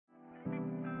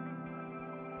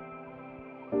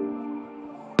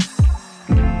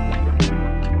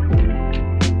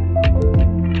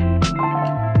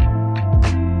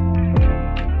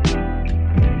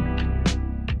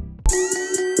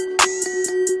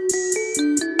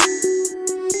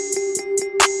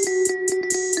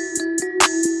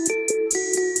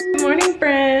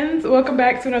welcome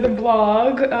back to another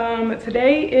vlog.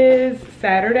 Today is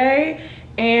Saturday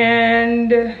and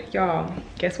y'all,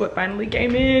 guess what finally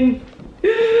came in?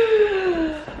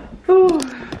 Whew.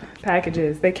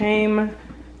 Packages.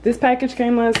 This package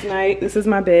came last night. This is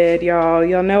my bed, y'all.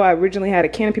 Y'all know I originally had a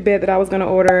canopy bed that I was gonna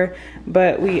order,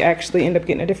 but we actually ended up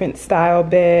getting a different style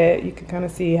bed. You can kind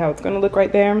of see how it's gonna look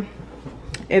right there.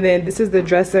 And then this is the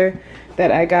dresser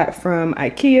that I got from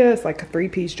Ikea. It's like a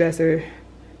 3-piece dresser.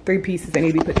 3 pieces that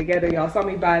need to be put together. Y'all saw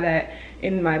me buy that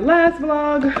in my last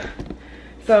vlog.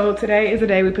 So today is the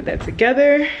day we put that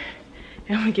together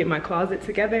and we get my closet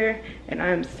together, and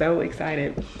I'm so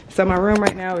excited. So my room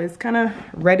right now is kind of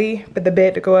ready for the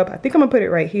bed to go up. I think I'm gonna put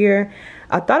it right here.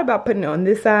 I thought about putting it on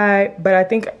this side, but I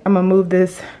think I'm gonna move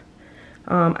this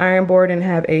iron board and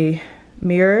have a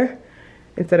mirror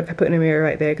instead of putting a mirror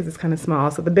right there because it's kind of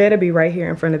small. So the bed will be right here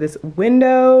in front of this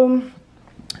window.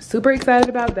 Super excited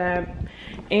about that.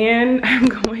 And I'm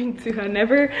going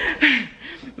to,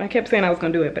 I kept saying I was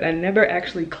gonna do it, but I never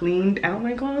actually cleaned out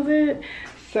my closet.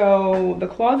 So the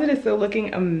closet is still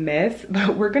looking a mess,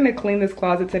 but we're gonna clean this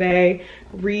closet today,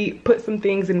 put some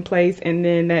things in place, and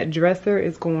then that dresser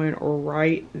is going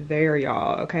right there,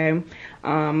 y'all, okay?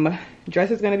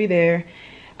 Dresser's gonna be there.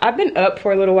 I've been up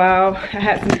for a little while. I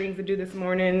had some things to do this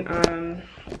morning,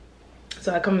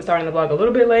 so I come and starting the vlog a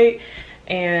little bit late,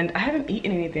 and I haven't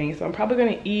eaten anything, so I'm probably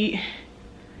gonna eat,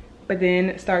 but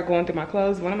then start going through my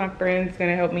clothes. One of my friends is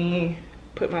gonna help me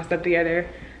put my stuff together.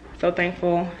 So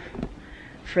thankful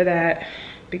for that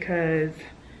because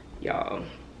y'all,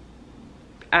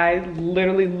 I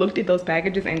literally looked at those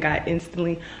packages and got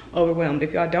instantly overwhelmed.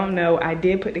 If y'all don't know, I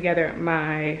did put together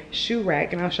my shoe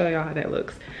rack, and I'll show y'all how that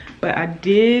looks. But I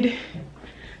did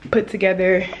put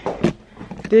together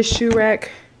this shoe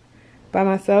rack by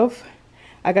myself.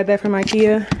 I got that from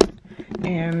Ikea,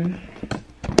 and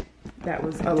that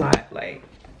was a lot, like.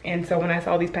 And so when I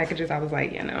saw these packages, I was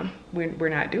like, you know, we're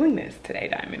not doing this today,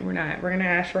 Diamond. We're gonna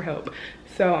ask for help.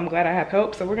 So I'm glad I have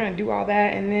help. So we're gonna do all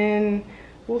that, and then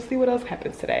we'll see what else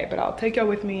happens today. But I'll take y'all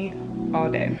with me all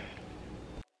day.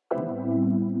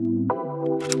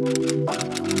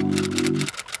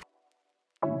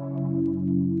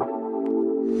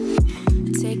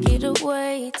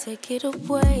 Take it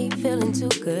away, feeling too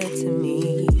good to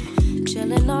me.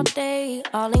 Chilling all day,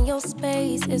 all in your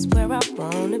space is where I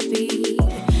wanna be.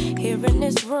 Here in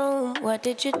this room, what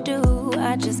did you do?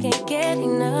 I just can't get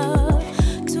enough.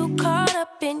 Too caught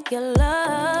up in your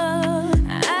love.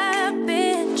 I've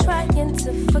been trying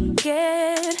to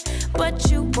forget,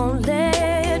 but you won't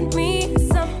let me.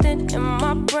 Something in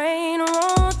my brain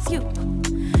wants you.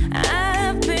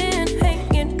 I've been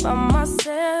hanging by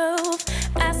myself,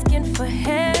 asking for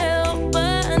help,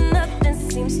 but nothing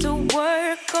seems to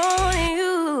work on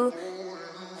you.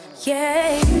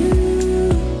 Yeah,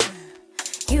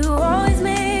 you always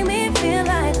make me feel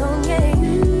like home. Yeah,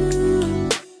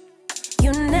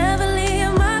 you never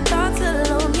leave my thoughts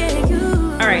alone. Yeah,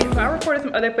 you. All right, so I recorded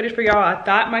some other footage for y'all. I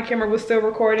thought my camera was still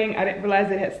recording. I didn't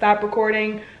realize it had stopped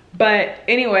recording. But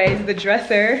anyways, the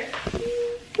dresser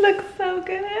looks so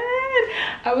good.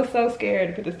 I was so scared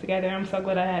to put this together. I'm so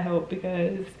glad I had help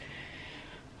because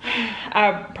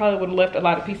I probably would have left a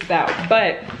lot of pieces out.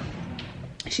 But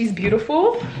she's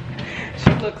beautiful.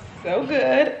 She looks so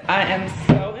good. I am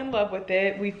so in love with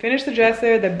it. We finished the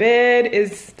dresser. The bed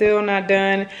is still not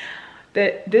done.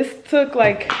 This took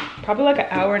probably like an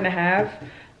hour and a half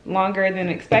longer than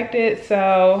expected.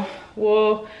 So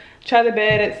we'll try the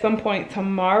bed at some point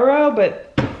tomorrow,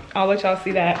 but I'll let y'all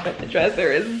see that. But the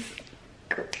dresser is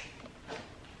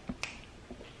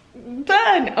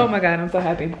done. Oh my God, I'm so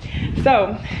happy.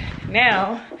 So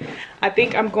now I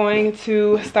think I'm going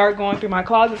to start going through my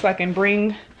closet so I can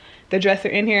bring the dresser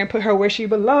in here and put her where she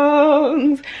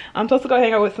belongs. I'm supposed to go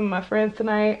hang out with some of my friends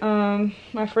tonight.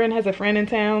 My friend has a friend in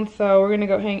town, so we're gonna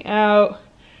go hang out,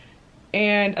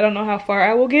 and I don't know how far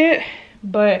I will get,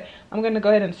 but I'm gonna go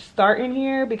ahead and start in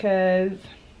here because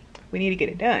we need to get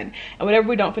it done. And whatever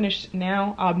we don't finish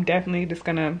now, I'm definitely just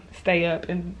gonna stay up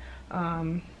and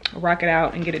rock it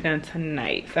out and get it done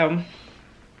tonight. So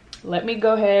let me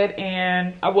go ahead,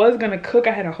 and I was gonna cook.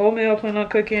 I had a whole meal planned on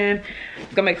cooking. I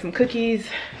was gonna make some cookies,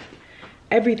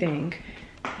 everything.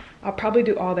 I'll probably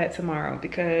do all that tomorrow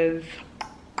because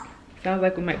it sounds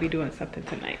like we might be doing something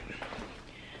tonight.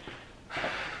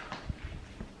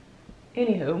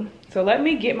 Anywho, so let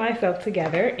me get myself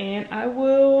together and I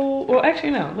will, well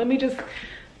actually no, let me just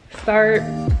start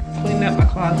cleaning up my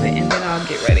closet and then I'll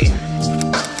get ready.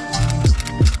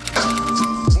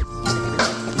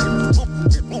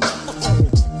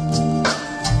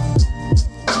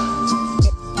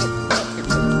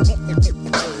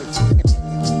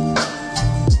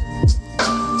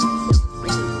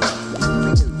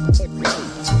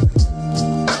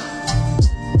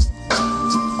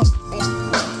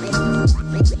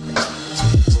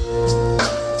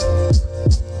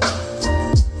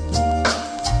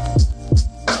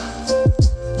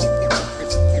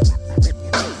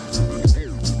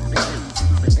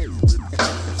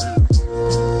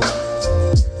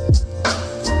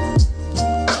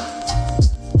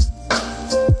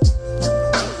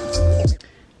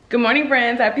 Good morning,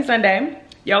 friends. Happy Sunday.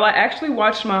 Y'all, I actually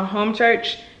watched my home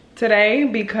church today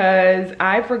because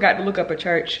I forgot to look up a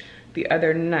church the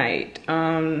other night.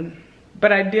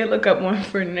 But I did look up one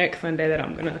for next Sunday that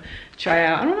I'm gonna try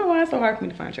out. I don't know why it's so hard for me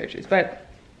to find churches, but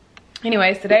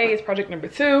anyways, today is project number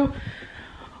 2.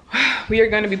 We are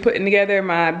gonna be putting together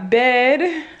my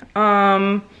bed.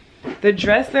 The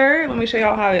dresser, let me show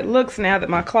y'all how it looks now that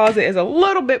my closet is a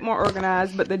little bit more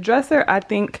organized, but the dresser, I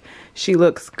think she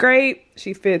looks great.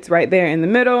 She fits right there in the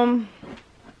middle.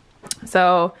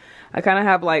 So I kind of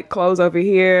have like clothes over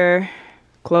here,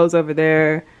 clothes over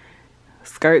there,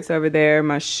 skirts over there,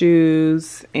 my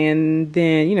shoes, and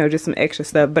then, you know, just some extra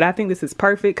stuff. But I think this is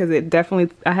perfect because it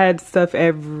definitely, I had stuff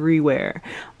everywhere.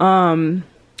 And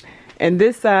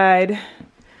this side,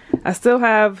 I still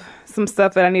have some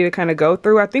stuff that I need to kind of go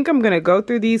through. I think I'm gonna go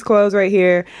through these clothes right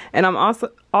here, and I'm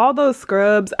also, all those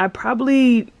scrubs, I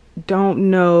probably don't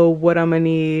know what I'm gonna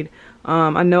need.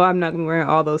 I know I'm not gonna be wearing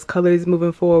all those colors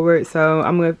moving forward, so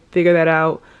I'm gonna figure that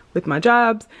out with my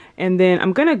jobs. And then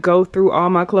I'm gonna go through all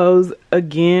my clothes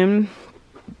again,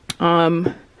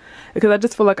 because I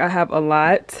just feel like I have a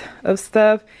lot of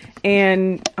stuff,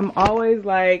 and I'm always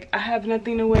like, I have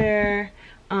nothing to wear.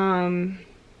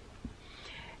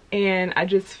 And I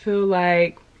just feel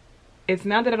like it's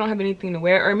not that I don't have anything to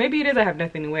wear, or maybe it is I have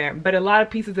nothing to wear, but a lot of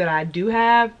pieces that I do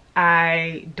have,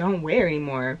 I don't wear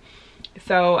anymore.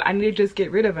 So I need to just get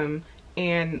rid of them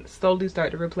and slowly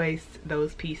start to replace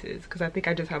those pieces, because I think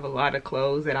I just have a lot of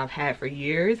clothes that I've had for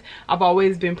years. I've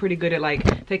always been pretty good at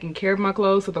like taking care of my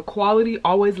clothes, so the quality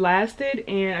always lasted,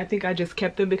 and I think I just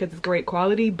kept them because it's great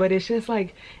quality, but it's just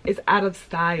like, it's out of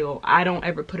style. I don't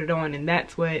ever put it on, and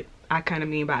that's what I kind of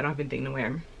mean by I don't have anything to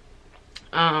wear.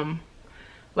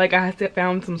 Like I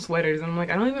found some sweaters, and I'm like,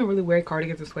 I don't even really wear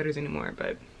cardigans and sweaters anymore,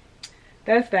 but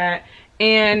that's that.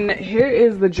 And here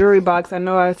is the jewelry box. I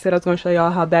know I said I was going to show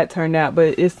y'all how that turned out,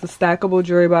 but it's the stackable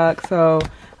jewelry box. So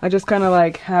I just kind of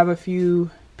like have a few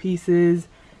pieces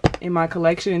in my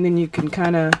collection, and then you can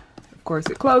kind of course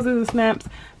it closes and snaps,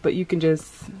 but you can just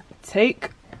take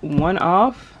one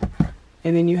off,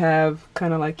 and then you have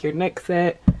kind of like your next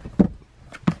set.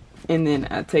 And then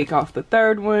I take off the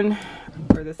third one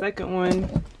or the second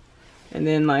one, and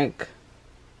then like,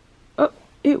 oh,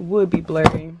 it would be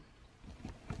blurry.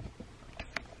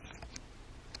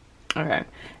 Okay,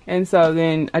 and so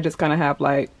then I just kind of have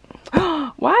like,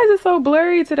 why is it so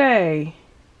blurry today?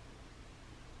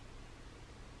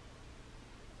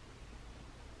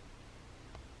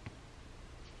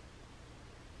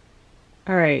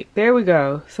 All right, there we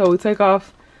go. So we take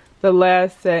off the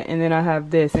last set, and then I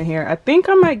have this in here. I think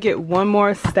I might get one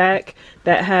more stack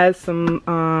that has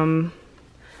some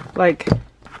like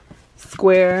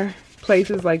square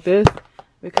places like this,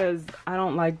 because I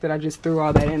don't like that I just threw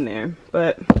all that in there.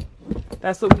 But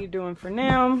that's what we're doing for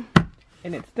now,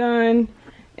 and it's done.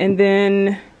 And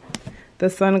then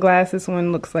the sunglasses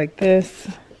one looks like this,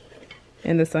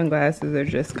 and the sunglasses are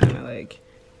just kind of like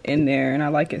in there, and I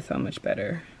like it so much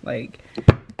better. Like,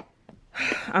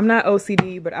 I'm not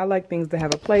OCD, but I like things to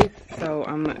have a place, so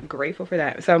I'm grateful for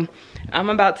that. So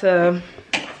I'm about to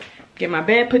get my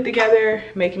bed put together,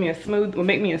 make me a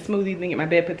smoothie, then get my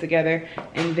bed put together,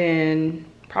 and then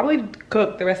probably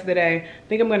cook the rest of the day. I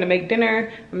think I'm gonna make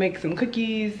dinner, make some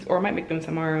cookies, or I might make them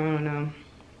tomorrow, I don't know.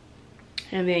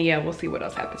 And then yeah, we'll see what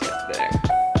else happens the rest of the day.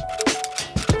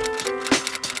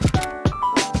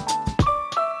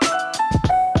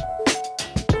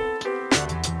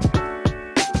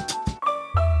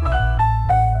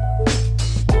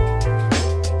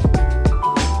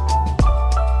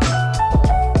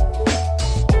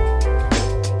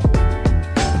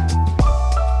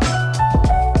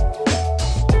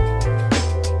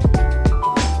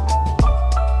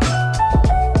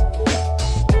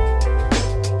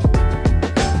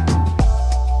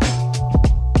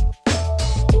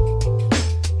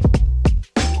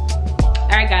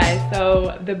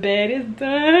 The bed is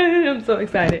done. I'm so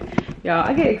excited, y'all.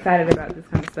 I get excited about this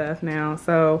kind of stuff now.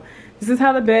 So this is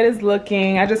how the bed is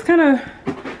looking. I just kind of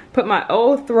put my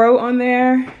old throw on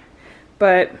there,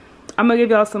 but I'm gonna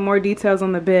give y'all some more details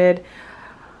on the bed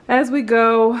as we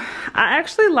go. I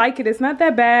actually like it. It's not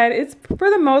that bad. It's for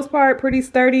the most part pretty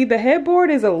sturdy. The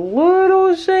headboard is a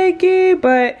little shaky,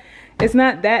 but it's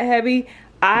not that heavy.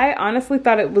 I honestly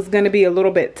thought it was gonna be a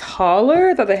little bit taller.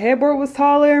 I thought the headboard was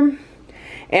taller,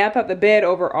 and I thought the bed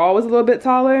overall was a little bit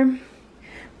taller,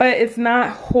 but it's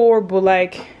not horrible.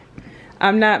 Like,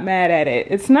 I'm not mad at it.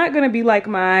 It's not gonna be like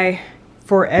my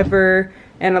forever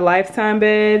and a lifetime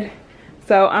bed,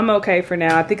 so I'm okay for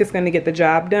now. I think it's gonna get the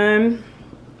job done.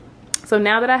 So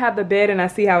now that I have the bed and I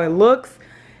see how it looks,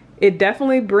 it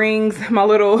definitely brings my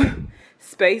little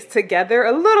space together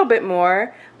a little bit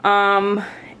more.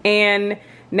 And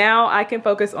now I can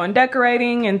focus on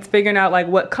decorating and figuring out like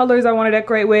what colors I want to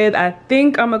decorate with. I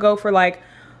think I'm gonna go for like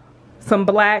some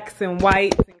blacks and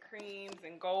whites and creams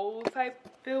and gold type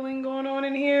feeling going on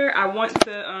in here. I want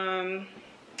to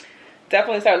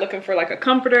definitely start looking for like a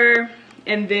comforter,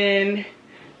 and then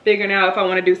figuring out if I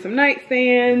want to do some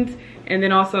nightstands, and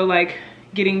then also like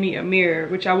getting me a mirror,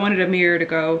 which I wanted a mirror to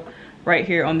go right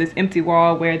here on this empty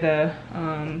wall where the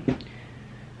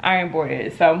iron board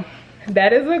is. So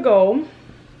that is a goal.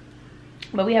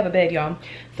 But we have a bed, y'all.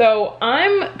 So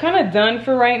I'm kind of done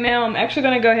for right now. I'm actually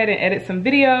gonna go ahead and edit some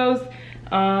videos.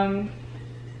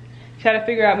 Try to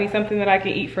figure out me something that I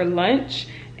can eat for lunch.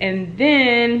 And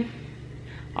then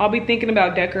I'll be thinking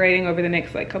about decorating over the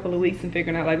next like couple of weeks and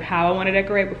figuring out like how I want to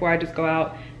decorate before I just go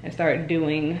out and start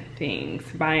doing things,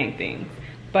 buying things.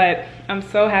 But I'm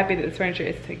so happy that this furniture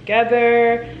is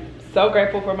together. So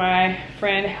grateful for my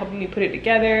friend helping me put it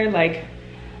together. Like,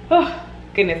 oh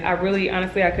goodness, I really,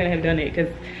 honestly, I couldn't have done it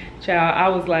because, child, I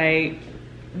was like,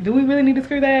 do we really need to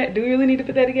screw that? Do we really need to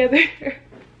put that together?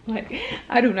 Like,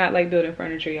 I do not like building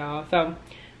furniture, y'all. So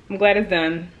I'm glad it's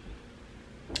done.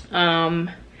 And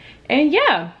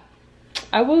yeah,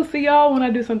 I will see y'all when I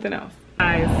do something else.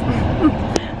 Guys,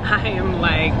 I am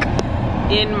like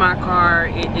in my car.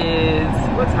 It is,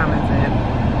 what time is it?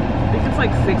 I think it's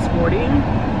like 6:40.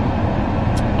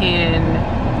 And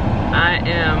I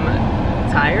am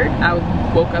tired. I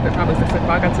woke up at probably 6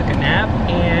 o'clock. I took a nap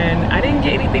and I didn't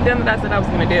get anything done that I said I was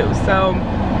gonna do. So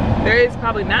there is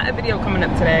probably not a video coming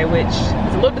up today, which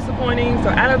is a little disappointing.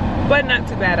 So but not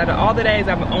too bad. Out of all the days,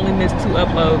 I've only missed 2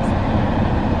 uploads.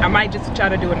 I might just try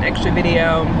to do an extra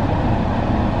video.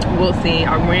 We'll see.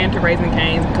 I ran to Raising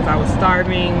Cane's because I was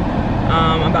starving.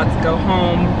 I'm about to go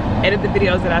home, edit the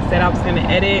videos that I said I was gonna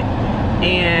edit,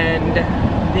 and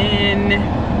then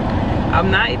I'm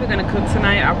not even gonna cook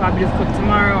tonight. I'll probably just cook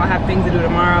tomorrow. I have things to do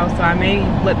tomorrow, so I may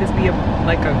let this be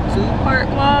like a 2-part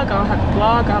vlog. I'll have to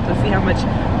vlog. I'll have to see how much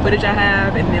footage I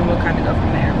have, and then we'll kind of go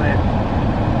from there. But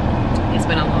it's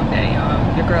been a long day, y'all.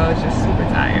 Your girl is just super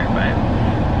tired, but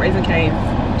Raising Cane's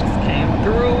just came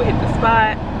through, hit the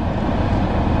spot.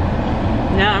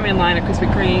 Now I'm in line at Krispy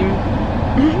Kreme.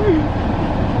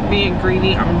 Being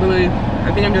greedy, I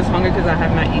think I'm just hungry because I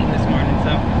have not eaten this morning,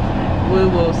 so we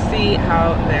will see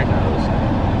how that goes.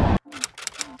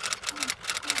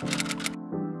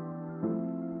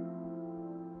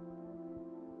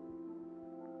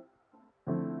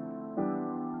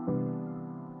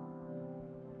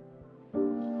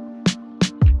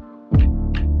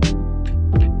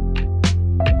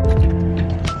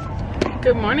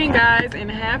 Good morning, guys,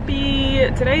 and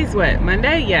today's what,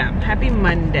 Monday? Yeah, happy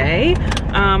Monday.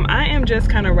 I am just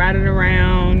kind of riding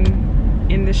around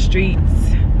in the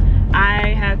streets. I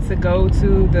had to go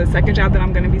to the second job that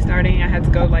I'm going to be starting. I had to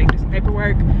go like do some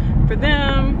paperwork for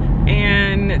them,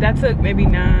 and that took maybe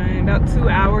about 2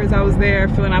 hours. I was there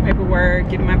filling out paperwork,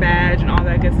 getting my badge and all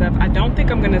that good stuff. I don't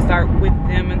think I'm going to start with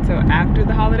them until after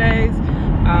the holidays.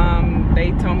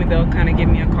 They told me they'll kind of give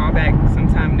me a call back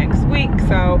sometime next week,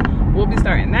 so we'll be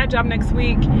starting that job next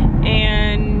week.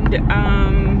 And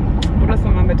what else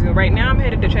am I going to do? Right now I'm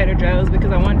headed to Trader Joe's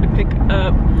because I wanted to pick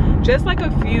up just like a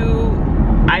few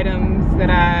items that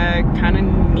I kind of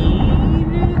need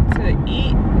to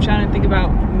eat. I'm trying to think about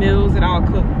meals that I'll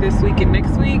cook this week and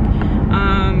next week,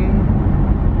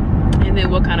 and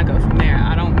then we'll kind of go from there.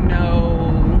 I don't know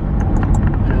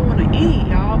what I want to eat,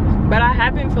 y'all, but I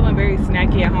have been feeling very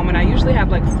snacky at home, and I usually have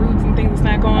like fruits and things to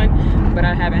snack on, but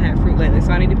I haven't had fruit lately,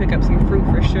 so I need to pick up some fruit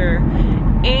for sure.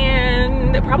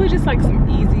 And probably just like some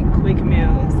easy quick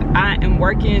meals. I am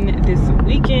working this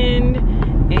weekend,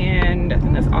 and I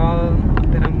think that's all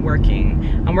that I'm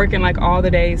working. I'm working like all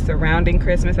the days surrounding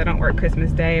Christmas. I don't work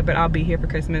Christmas Day, but I'll be here for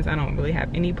Christmas. I don't really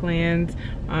have any plans.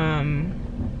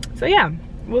 So yeah,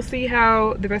 we'll see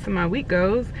how the rest of my week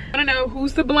goes. I don't know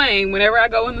who's to blame whenever I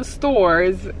go in the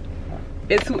stores.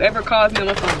 It's whoever calls me on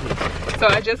the phone. So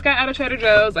I just got out of Trader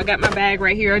Joe's. I got my bag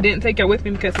right here. I didn't take it with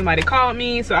me because somebody called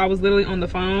me, so I was literally on the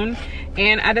phone,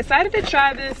 and I decided to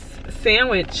try this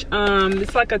sandwich.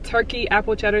 It's like a turkey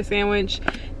apple cheddar sandwich.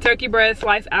 Turkey breast,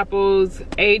 sliced apples,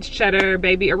 aged cheddar,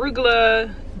 baby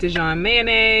arugula, Dijon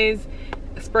mayonnaise,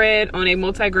 spread on a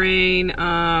multi-grain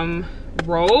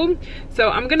roll. So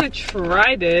I'm gonna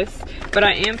try this, but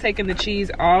I am taking the cheese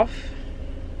off.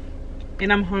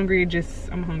 And I'm hungry,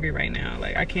 I'm hungry right now.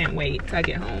 Like, I can't wait till I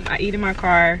get home. I eat in my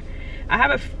car. I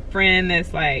have a friend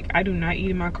that's like, I do not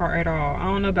eat in my car at all. I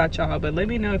don't know about y'all, but let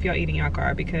me know if y'all eat in your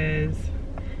car, because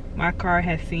my car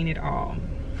has seen it all.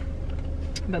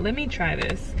 But let me try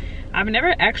this. I've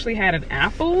never actually had an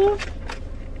apple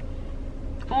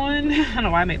on. I don't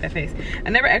know why I made that face. I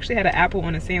never actually had an apple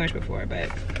on a sandwich before, but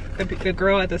the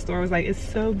girl at the store was like, it's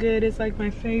so good, it's like my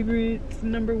favorite, it's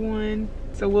 #1.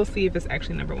 So we'll see if it's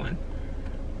actually #1.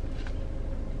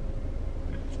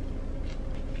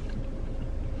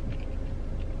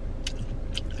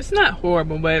 It's not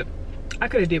horrible, but I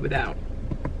could have did without.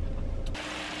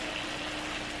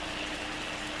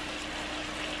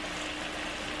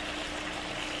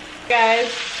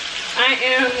 Guys, I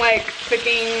am like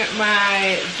cooking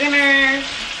my dinner.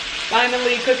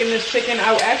 Finally cooking this chicken.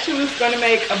 I actually was gonna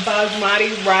make a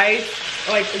basmati rice,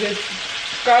 like this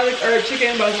garlic herb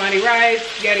chicken, basmati rice,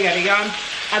 yada yada yada.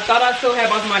 I thought I still had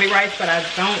basmati rice, but I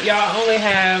don't. Y'all, only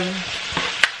have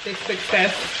this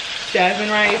Success jasmine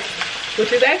rice,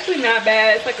 which is actually not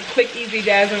bad. It's like a quick, easy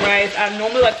jasmine rice. I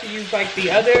normally like to use like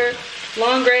the other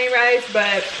long grain rice,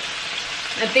 but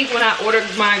I think when I ordered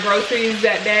my groceries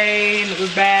that day and it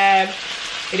was bad,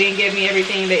 it didn't give me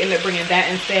everything. They ended up bringing that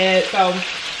instead. So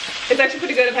it's actually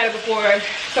pretty good. I've had it before.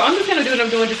 So I'm just gonna do what I'm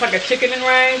doing, just like a chicken and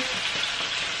rice.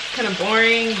 Kind of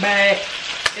boring, but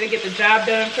it'll get the job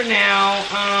done for now.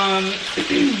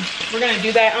 We're gonna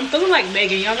do that. I'm feeling like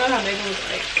Megan. Y'all know how Megan was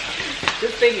like,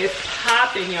 this thing is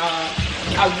popping, y'all.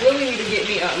 I really need to get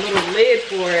me a little lid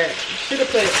for it. Should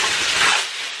have put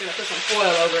some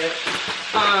foil over it.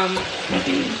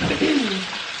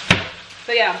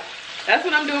 So yeah, that's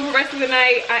what I'm doing for the rest of the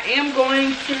night. I am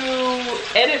going to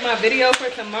edit my video for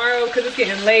tomorrow because it's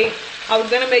getting late. I was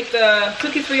gonna make the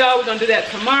cookies for y'all. We're gonna do that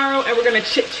tomorrow, and we're gonna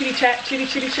chitty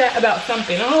chat about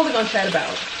something. I don't know what we're gonna chat about.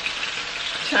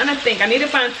 I'm trying to think. I need to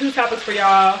find 2 topics for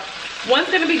y'all. One's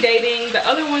gonna be dating. The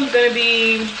other one's gonna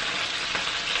be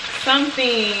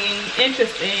something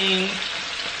interesting.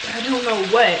 I don't know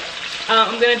what.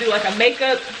 I'm gonna do like a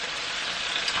makeup,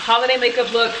 holiday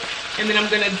makeup look, and then I was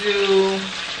gonna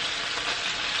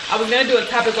do a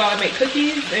topic while I make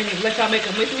cookies and let y'all make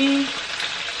them with me,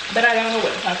 but I don't know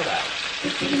what to talk about.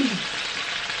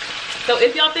 So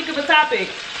if y'all think of a topic,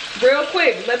 real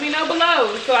quick, let me know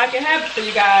below so I can have it for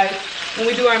you guys when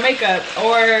we do our makeup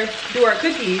or do our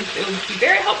cookies. It would be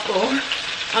very helpful.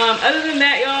 Other than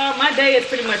that, y'all, my day is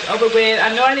pretty much over with.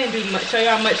 I know I didn't do much, show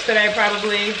y'all much today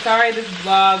probably. Sorry, this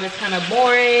vlog is kind of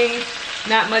boring.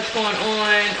 Not much going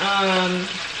on.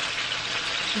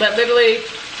 But literally,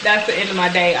 that's the end of my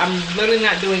day. I'm literally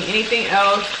not doing anything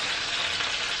else.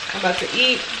 I'm about to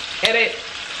eat, edit,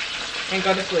 and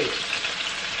go to sleep.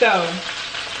 So,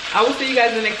 I will see you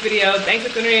guys in the next video. Thanks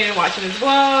for tuning in and watching this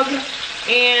vlog.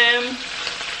 And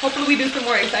hopefully we do some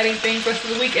more exciting things for the rest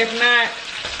of the week. If not,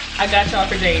 I got y'all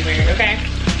for January, okay?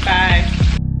 Bye.